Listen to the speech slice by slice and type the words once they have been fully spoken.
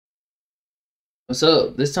What's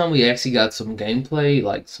up? This time we actually got some gameplay,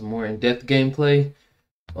 like some more in-depth gameplay.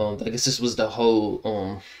 I guess this was the whole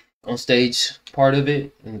on stage part of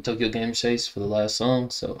it in the Tokyo Game Chase for the last song,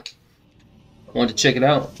 so I wanted to check it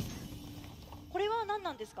out. これは何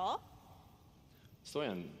なんですか?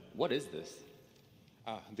 Soyan, what is this?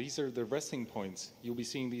 These are the resting points. You'll be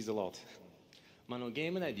seeing these a lot. ゲ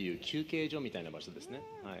ーム内でいう休憩所みたいな場所ですね。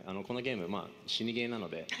はい、このゲーム、死にゲーなの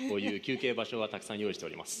で、こういう休憩場所はたくさん用意してお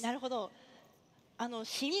ります。なるほど。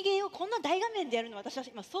死にゲーをこんな大画面でやるの私は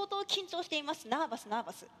今相当緊張しています。ナーバス。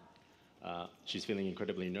She's feeling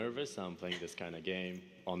incredibly nervous. I'm playing this kind of game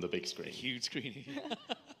on the big screen. Huge screen.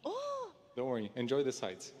 おお。Don't worry, enjoy the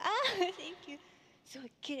sights. Thank you. すご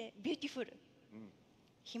い綺麗、ビューティフル。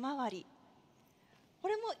ひまわり。こ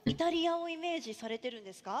れもイタリアをイメージされてるん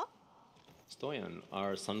ですか? Stoyan,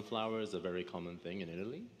 are sunflowers a very common thing in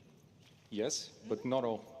Italy? Yes, but not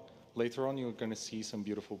all. Later on, you're going to see some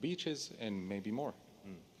beautiful beaches and maybe more.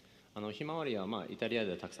 ひまわりはイタリア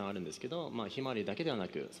ではたくさんあるんですけど、ひまわりだけではな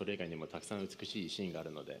く、それ以外にもたくさん美しいシーンがあ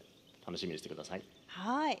るので、楽しみにしてください。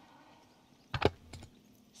はい。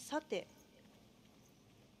さて、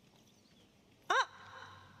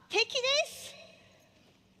敵です。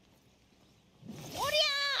おり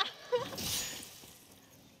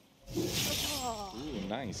ゃー。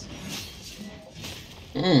Nice.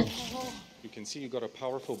 Mm. You can see you got a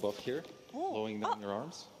powerful buff here, blowing down your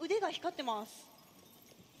arms. 腕が光ってます。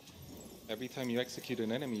Every time you execute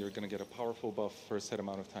an enemy, you're going to get a powerful buff for a set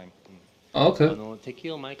amount of time. Okay. 敵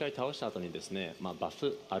を毎回倒した後にですね、バ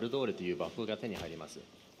フ、アルドーレというバフが手に入ります。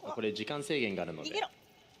これ時間制限があるので。逃げろ。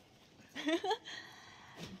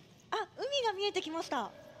海が見えてきまし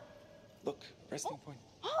た。Look, resting point.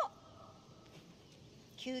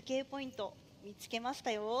 休憩ポイント見つけまし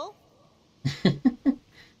たよ。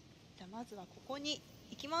じゃあまずはここに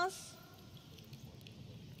行きます。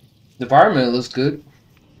The environment looks good.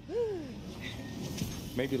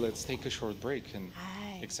 Maybe let's take a short break and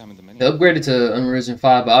examine the menu. They upgraded to Unreal Engine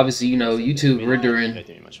 5, but obviously, you know, YouTube rendering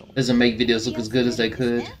doesn't make videos look as good as they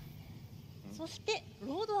could. そして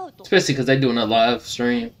ロードアウト。 Especially because they're doing a live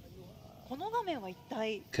stream. この画面は一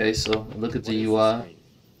体。 Okay, so look at the UI.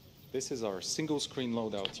 This is our single screen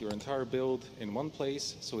loadout, your entire build in one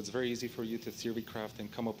place, so it's very easy for you to theory craft and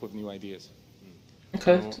come up with new ideas.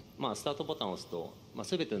 Okay. スタートボタンを押すと、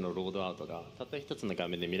すべてのロードアウトがたった一つの画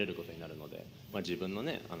面で見れることになるので、自分の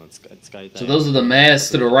ね、使いたい。So those are the masks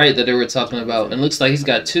to the right that they were talking about. And it looks like he's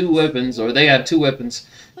got two weapons, or they have two weapons,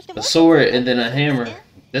 a sword and then a hammer.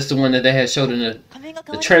 That's the one that they had showed in the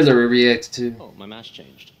trailer we reacted to. Oh, my mask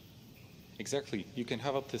changed. Exactly. You can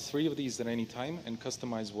have up to 3 of these at any time and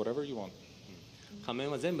customize whatever you want. 仮面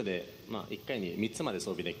は全部で、1回に3つまで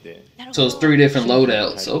装備できて。So it's 3 different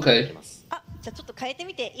loadouts. Okay. じゃあちょっと変えて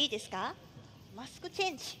みていいですか? マスクチ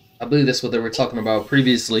ェンジ。 I believe that's what they were talking about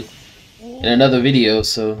previously in another video,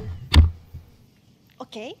 so.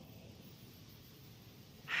 Okay.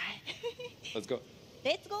 Let's go.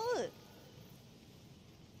 Let's go.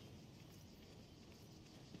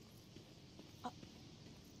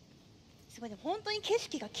 すごいね、本当に景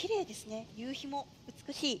色が綺麗ですね。夕日も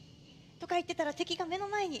美しい。とか言ってたら敵が目の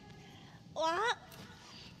前に。わあ。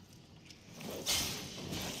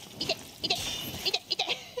いて。よ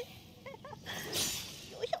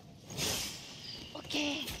いしょ。オッケ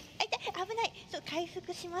ー。危ない。回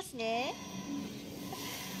復しますね。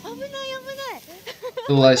危ない。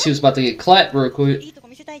Looked like she was about to get clapped real quick. いいとこ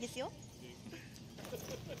見せたいですよ。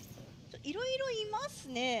いろいろいます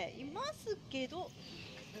ね。いますけど。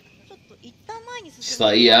She's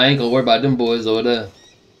like, yeah, I ain't gonna worry about them boys over there.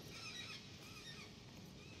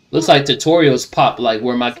 Looks like tutorials pop like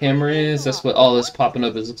where my camera is. That's what all this popping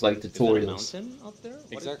up is. Looks like tutorials.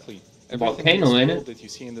 Exactly. A volcano, ain't it? That you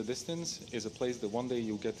see in the distance is a place that one day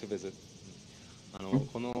you'll get to visit.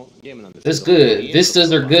 That's good.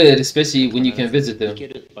 Vistas are good, especially when you can visit them. じ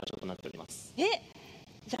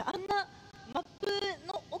ゃああんなマップ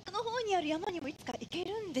の奥の方にある山にもいつか行け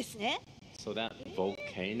るんですね。So that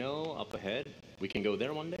volcano up ahead, we can go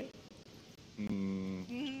there one day?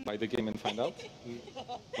 Buy the game and find out?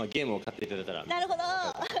 ゲームを買っていただいたら。なるほど。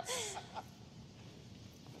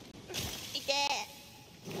いて。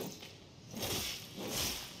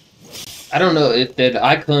 I don't know if that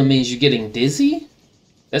icon means you're getting dizzy.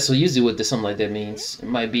 That's what usually what something like that means. It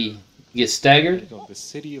might be you get staggered. The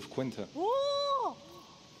city of Quinta. おお。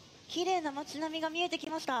綺麗な街並みが見えてき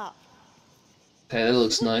ました。 Okay, that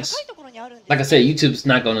looks nice. Like I said, YouTube's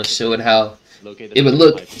not gonna show it how it would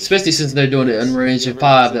look, especially since they're doing it Unreal Engine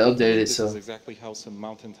 5 to update it. So. Exactly how some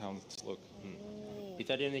mountain towns look. イ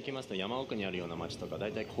タリアに行きますと山奥にあるような街とか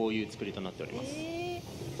大体こういう作りとなっております。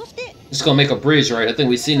そして It's gonna make a bridge, right? I think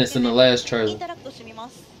we've seen this in the last trailer. インタラクト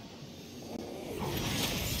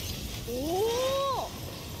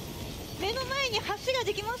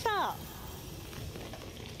した。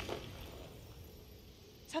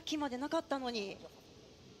さっきまでなかったのに。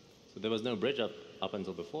 So there was no bridge up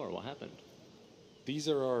until before. What happened? These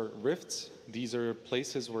are our rifts. These are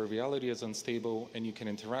places where reality is unstable and you can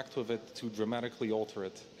interact with it to dramatically alter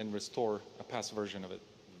it and restore a past version of it.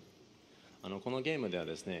 このゲームでは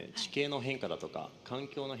ですね、地形の変化だとか環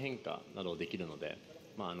境の変化などできるので、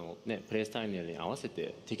プレイスタイルに合わせ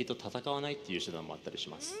て敵と戦わないっていう手段もあったりし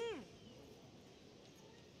ます。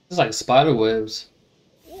It's like spider webs.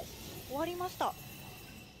 お、終わりました。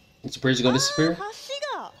 Is the bridge gonna disappear? 橋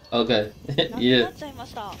が Okay. なくな Yeah. っちゃいま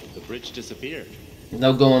した。 The bridge disappeared.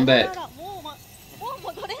 No going あ back. らら、もう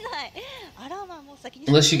戻れない。あらまあ、もう先に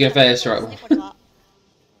Unless you get fast travel. これは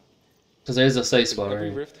Because there's a safe spot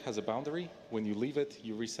Every right here. rift has a boundary. When you leave it,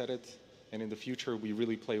 you reset it. And in the future, we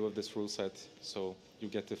really play with this rule set, so you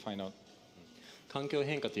get to find out. 環境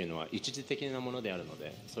変化というのは一時的なものであるの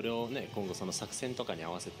で、それをね、今後その作戦とかに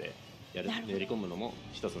合わせて練り込むのも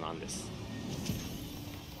一つの案です。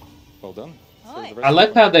Well done. For the Alright. rest I of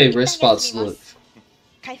like the- how they rest spots look.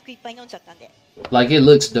 回復いっぱい飲んじゃったんで。 Like it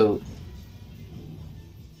looks dope.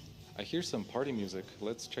 I hear some party music.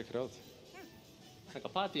 Let's check it out. なんか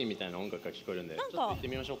パーティーみたいな音楽が聞こえるんで、ちょっと行って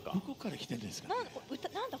みましょうか。どこから来てんですか。なんだこ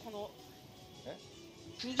の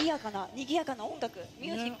賑やかな音楽、ミ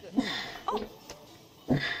ュージック。あ、この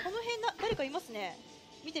辺誰かいますね。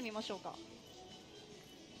見てみましょうか。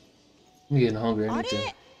 I'm getting hungry. I あ need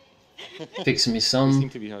to れ、 fix me They seem some.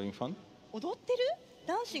 to be having fun. 踊ってる？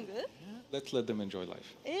ダンシング？ Let's let them enjoy life.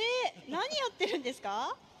 何やってるんです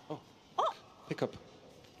か？ Pick up.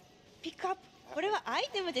 ピックアップ。これはアイ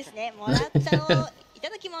テムですね。もらっちゃおう。いた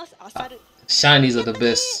だきます。あさる。 Shinies are the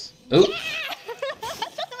best. Oop.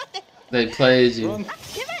 They played you. Run. やばいやば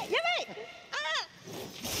い。あ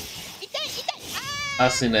ー、痛い痛い。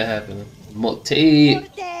 I've seen that happen. モ Molte. ル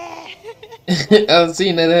テ I've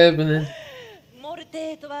seen that happening. ー。モル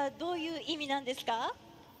テーとはどういう意味なんですか？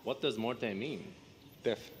 What does morte mean?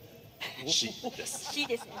 Death. 死です。 C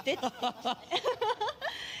ですね。で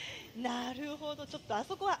なるほど。ちょっとあ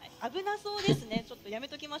そこは危なそうですね。ちょっとやめ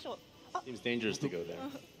ときましょう。あ、 Seems dangerous to go there.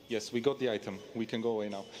 Yes, we got the item. We can go away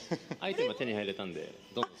now. アイテムは手に入れたんで、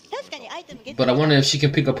どんどん確かにアイテムゲット。 But I wonder if she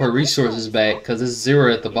can pick up her resources back because it's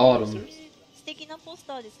 0 at the bottom. 素敵なポス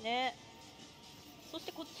ターですね。そし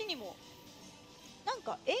てこっちにもなん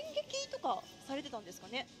か演劇とかされてたんですか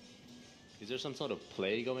ね。 Is there some sort of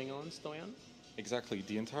play going on, Stoyan? Exactly.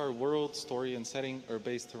 The entire world, story, and setting are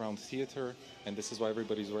based around theater, and this is why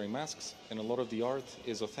everybody's wearing masks. And a lot of the art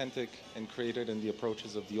is authentic and created in the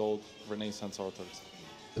approaches of the old Renaissance authors.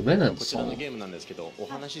 The Renaissance こちらの song. ゲームなんですけど、お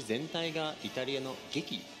話全体がイタリアの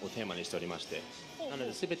劇をテーマにしておりまして、なの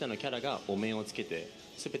で全てのキャラがお面をつけて、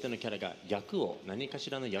全てのキャラが何かし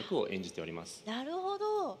らの役を演じております。なるほ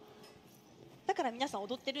ど。だから皆さん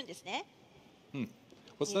踊ってるんですね。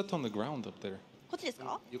 What's that on the ground up there? こっちです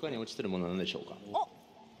か？床に落ちてるものは何でしょうか？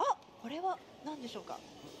あ、これは何でしょうか。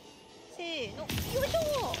せーの、よいし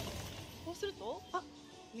ょ。こうすると、道が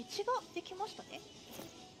できましたね。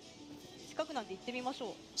近くなんで行ってみましょう。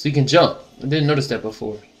 So you can jump. I didn't notice that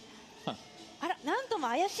before. あら、なんとも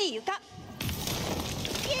怪しい床。イ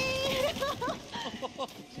エ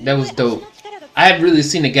ーイ That was dope. I had really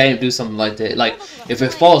seen a game do something like that. Like, if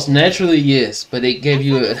it falls naturally, yes, but it gave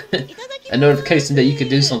you a notification that you could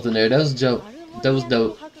do something there. That was dope. That was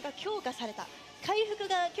dope.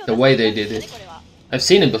 The way they did it. I've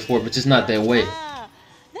seen it before, but just not that way.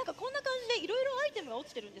 なんかこんな感じでいろいろアイテムが落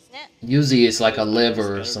ちてるんですね。 Usually it's like a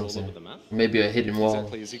lever or something. Maybe a hidden wall.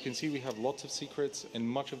 Exactly. As you can see, we have lots of secrets, and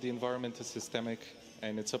much of the environment is systemic,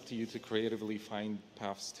 and it's up to you to creatively find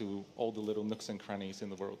paths to all the little nooks and crannies in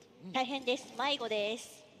the world. 大変です。迷子で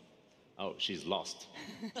す。 Oh, she's lost.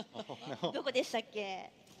 どこでしたっけ？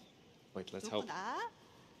 Wait, let's どこ help. だ？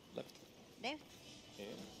 Left. ね。 Yeah,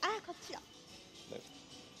 あ、こっちだ。 left.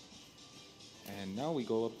 And now we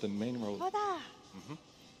go up the main こ road. こだ。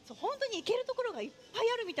そう、本当に行けるところがいっぱい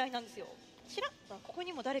あるみたいなんですよ。ちらっとここ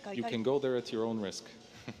にも誰かい You たり。 can go there at your own risk.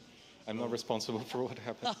 I'm not responsible for what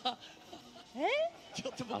happened. ちょ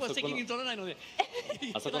っと僕は責任取らないので。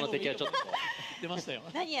あそこの敵はちょっと出ましたよ。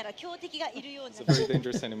何やら強敵がいるよう It's な a。very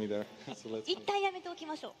dangerous enemy there. So let's. 一旦やめておき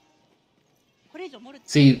ましょう。これ以上モルテ。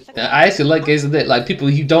 See, I actually like games of that. Like, people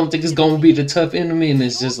you don't think is going to be the tough enemy, and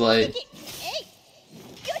it's just like, えい。よ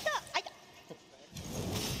いしょ。あいた。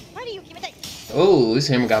パリを決めたい。 oh, this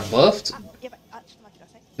hammer got buffed. あ、やばい。あ、ちょっと待ってくだ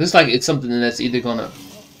さい。 Looks like it's something that's either going to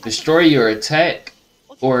destroy your attack,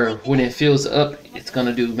 or when it fills up, it's going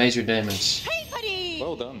to do major damage. はい、パリ。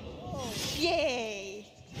 Well done. イエーイ。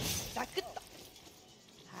ザクッと。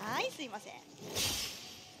はい、すいません。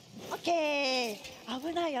オッケー。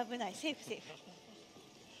危ない危ない。セーフセーフ。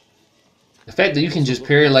The fact that you can just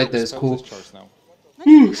parry like that is cool. Charts now.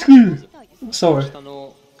 Excuse me. I'm sorry. 下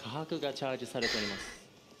の価格がチャージされております。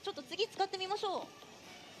ちょっと次使ってみましょう。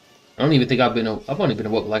 I don't even think I've only been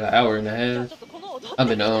up like an hour and a じゃあ half. ちょっとこの踊って I've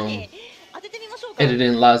る been 人に当ててみましょうか。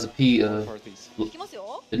 editing Liza P Parties. いきます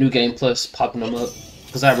よ。 the new game plus popping them up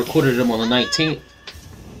because I recorded them on the 19th,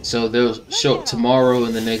 so they'll show up tomorrow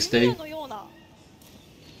and the next day. のような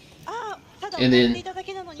あーただ And 踊 then っていただ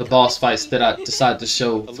けなのに The boss fights that I decided to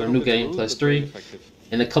show A for little new bit game rude, plus but very 3, effective.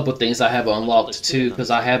 and a couple things I have unlocked too, because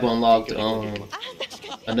I have unlocked あー確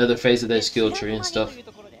かに another phase of that skill tree and stuff. という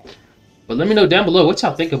ところで But let me know down below what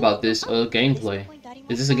y'all think about this gameplay.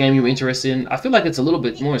 Is this a game you're interested in? I feel like it's a little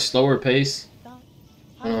bit more slower pace.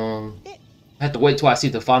 はいで I have to wait till I see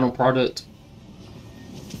the final product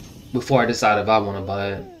before I decide if I want to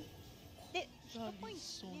buy it. でヒットポイン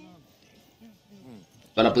トね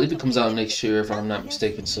But I believe it comes out next year if I'm not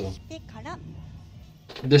mistaken, so でから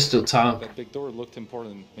there's still time. That big door looked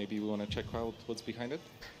important. Maybe we want to check out what's behind it.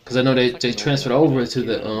 Because I know they transferred over to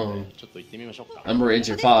the ちょっと行ってみましょうか。 Unreal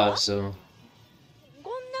Engine 5, so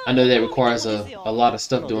こんな I know that requires そう a, ですよ a lot of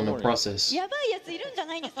stuff during the process. やばいやついるんじゃ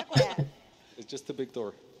ないんですかこれ It's just a big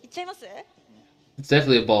door. いっちゃいます It's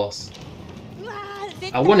definitely a boss. うわー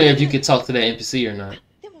絶対 I wonder if you could talk to that NPC or not.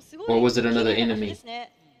 でもすごい Or was it another 綺麗な場所 enemy? です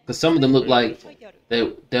ね Because some of them look like 書いてある they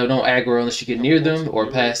don't aggro unless you get near them or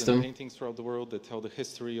Murals past and them. paintings throughout the world that tell the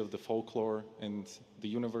history of the folklore and the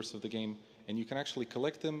universe of the game, and you can actually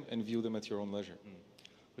collect them and view them at your own leisure.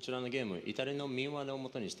 こちらのゲーム、イタリアの民話を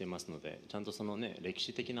元にしていますので、ちゃんとそのね、歴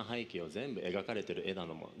史的な背景を全部描かれている絵な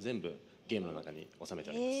ども全部ゲームの中に収めて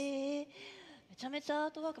おります。めちゃめちゃア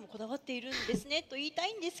ートワークもこだわっているんですねと言いた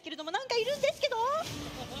いんですけれどもなんかいるんですけど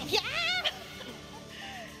いやー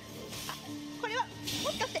これは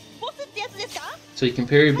もしかしてボスってやつですか So you can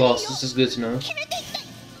parry boss. This is good to know. 決めていきたいう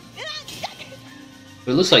わっ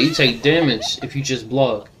But it looks like you take damage if you just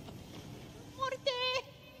block. モルテ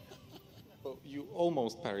Oh, you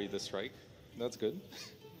almost parried the strike. That's good.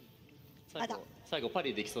 最後パ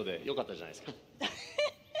リできそうで良かったじゃないですか。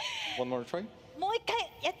 One more try. もう一回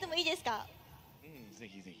やってもいいですかぜ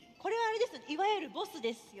ひぜひ。これはあれですいわゆるボス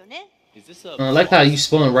ですよね Is this a I like how you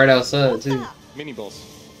spawn right outside too. Mini boss.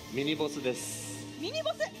 ミニボスです。ミニボ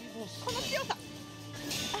スこの強さ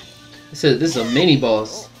It says this is a mini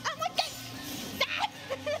boss. あもう一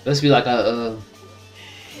回 Let's be like a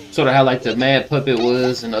sort of how like the Mad Puppet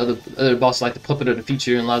was and other bosses like the Puppet of the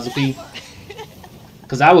Future and Liza P.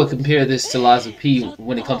 Because I would compare this to Liza P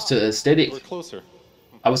when it comes to aesthetic. We're closer.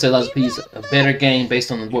 I would say Liza P is a better game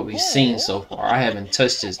based on what we've seen so far. I haven't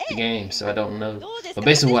touched the game, so I don't know. どうですか But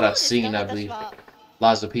based on what I've どうですか seen, I 私 believe は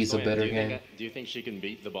Liza P is a Do better you game. think- Do you think she can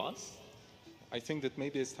beat the boss? I think that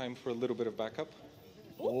maybe it's time for a little bit of backup.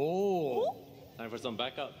 おお。 Time for some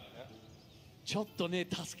backup. ちょっとね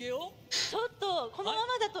助けよう。ちょっとこのま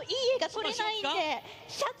まだといい絵が撮れないんで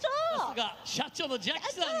社長さすが社長のジャッ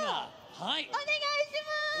キさんが。はい。お願い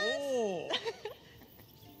しおお。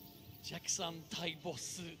ジャッキさん対ボ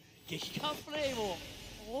ス激化プレイをます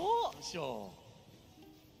おおしましょ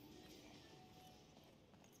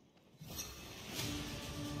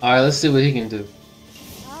Alright, let's see what he can do.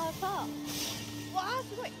 さあさあわあ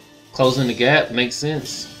すごい Closing the gap makes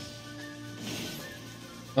sense.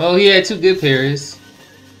 Oh, he had two good parries.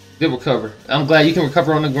 Good recover. I'm glad you can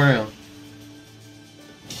recover on the ground.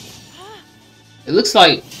 It looks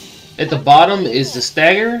like at the bottom is the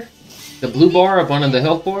stagger, the blue bar up under the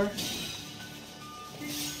health bar. う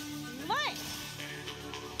まい。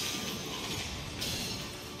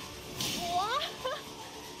うわあ。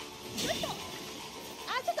よいしょ。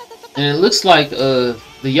あ、ちょっとちょっと。 And it looks like the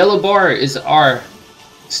yellow bar is our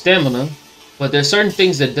stamina, but there's certain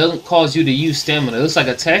things that doesn't cause you to use stamina. It looks like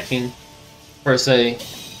attacking per se.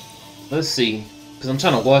 Let's see, because I'm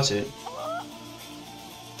trying to watch it.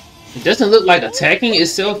 It doesn't look like attacking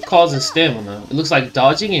itself causes stamina. It looks like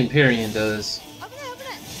dodging and parrying does. 危ない危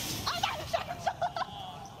ない。あ、社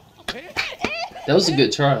長。う。え That was a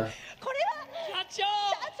good try. これは社長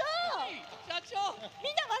社長。み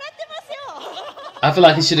んな笑ってますよ。 I feel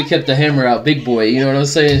like he should have kept the hammer out, big boy. You know what I'm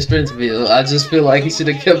saying, Sprintsville. I just feel like he should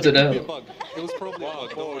have kept it Probably a out. bug. It was probably a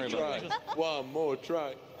bug. Don't worry about it. One more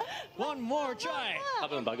try. One more try 多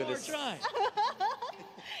分バグ One で more す。 try イエーイ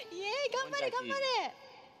頑張れ頑張れ。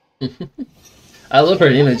 I love her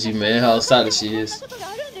energy, man. How excited she こんな is. ことが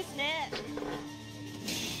あるんですね。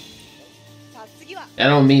さあ次は。 I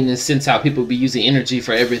don't mean in the sense how people be using energy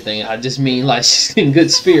for everything. I just mean like she's in good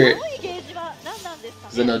spirit. 青いゲージは何なんですか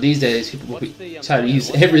Because I know these days people try to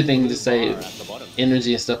use everything to say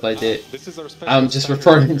energy and stuff like that. This is our special I'm just standard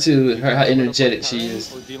referring hammer. to her how It's for energetic she parrying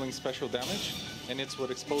is. or dealing special damage, and it's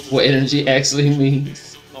what exposes What the energy actually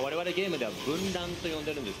means. まあ我々ゲームでは分断と呼ん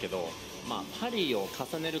でるんですけど、まあ、パリを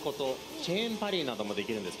重ねること、チェーンパリなどもで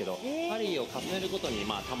きるんですけど、パリを重ねることに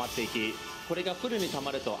まあ溜まっていき、これがフルに溜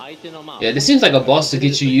まると相手のまあ Yeah, this seems like a boss to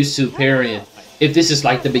get you used to parrying. If this is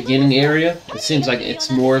like the beginning area, it seems like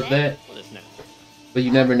it's more of that. そうですね。 But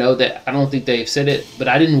you never know that. I don't think they've said it. But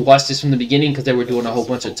I didn't watch this from the beginning because they were doing a whole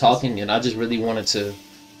bunch of talking, and I just really wanted to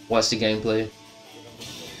watch the gameplay.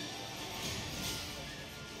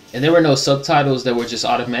 And there were no subtitles that were just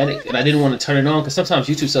automatic, and I didn't want to turn it on because sometimes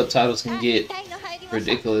YouTube subtitles can get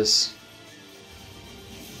ridiculous.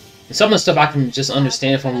 And some of the stuff I can just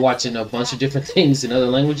understand from watching a bunch of different things in other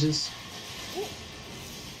languages.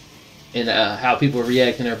 And how people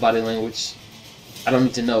react in their body language. I don't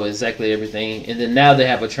need to know exactly everything. And then now they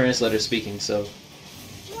have a translator speaking, so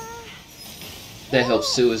that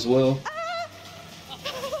helps too as well.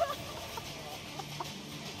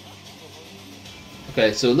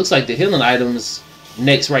 Okay, so it looks like the healing item's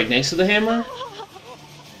right next to the hammer.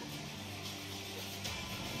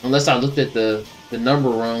 Unless I looked at the number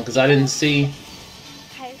wrong, because I didn't see.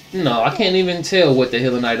 No, I can't even tell what the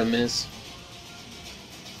healing item is.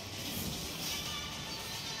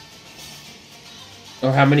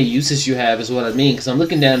 Or how many uses you have is what I mean, because I'm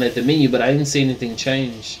looking down at the menu, but I didn't see anything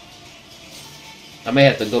change. I may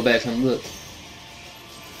have to go back and look.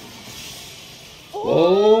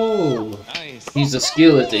 Whoa! He's a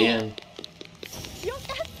skill at the end.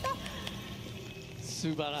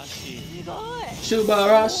 素晴らしい。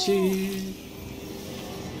 Subarashi.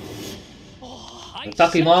 はい、いた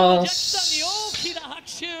だきまジャックすさんに大きな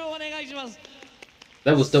拍手をお願いします。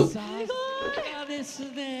 That was dope. さすがです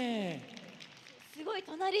ね。すごい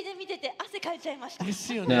隣で見てて汗かいちゃいました。で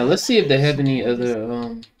すよね。 Now let's see if they have any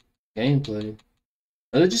other gameplay.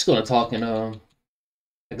 They're just gonna talk and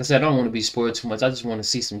like I said, I don't want to be spoiled too much. I just want to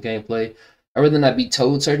see some gameplay. I'd rather not be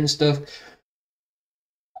told certain stuff.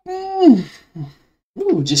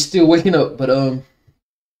 Ooh, just still waking up. But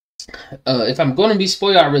if I'm gonna be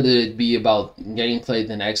spoiled, I'd rather it be about gameplay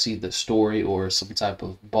than actually the story or some type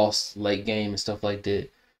of boss late game and stuff like that.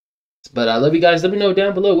 But I love you guys. Let me know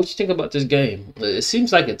down below what you think about this game. It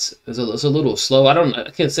seems like it's a little slow. I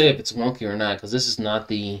can't say if it's wonky or not because this is not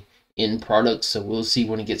the end product. So we'll see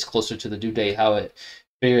when it gets closer to the due date how it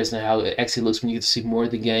fares and how it actually looks when you get to see more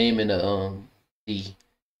of the game and the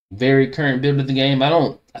very current build of the game.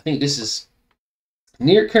 I think this is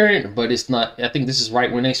near current, but it's not. I think this is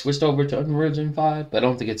right when they switched over to Unreal Engine 5, but I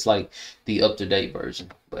don't think it's like the up-to-date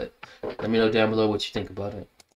version. But let me know down below what you think about it.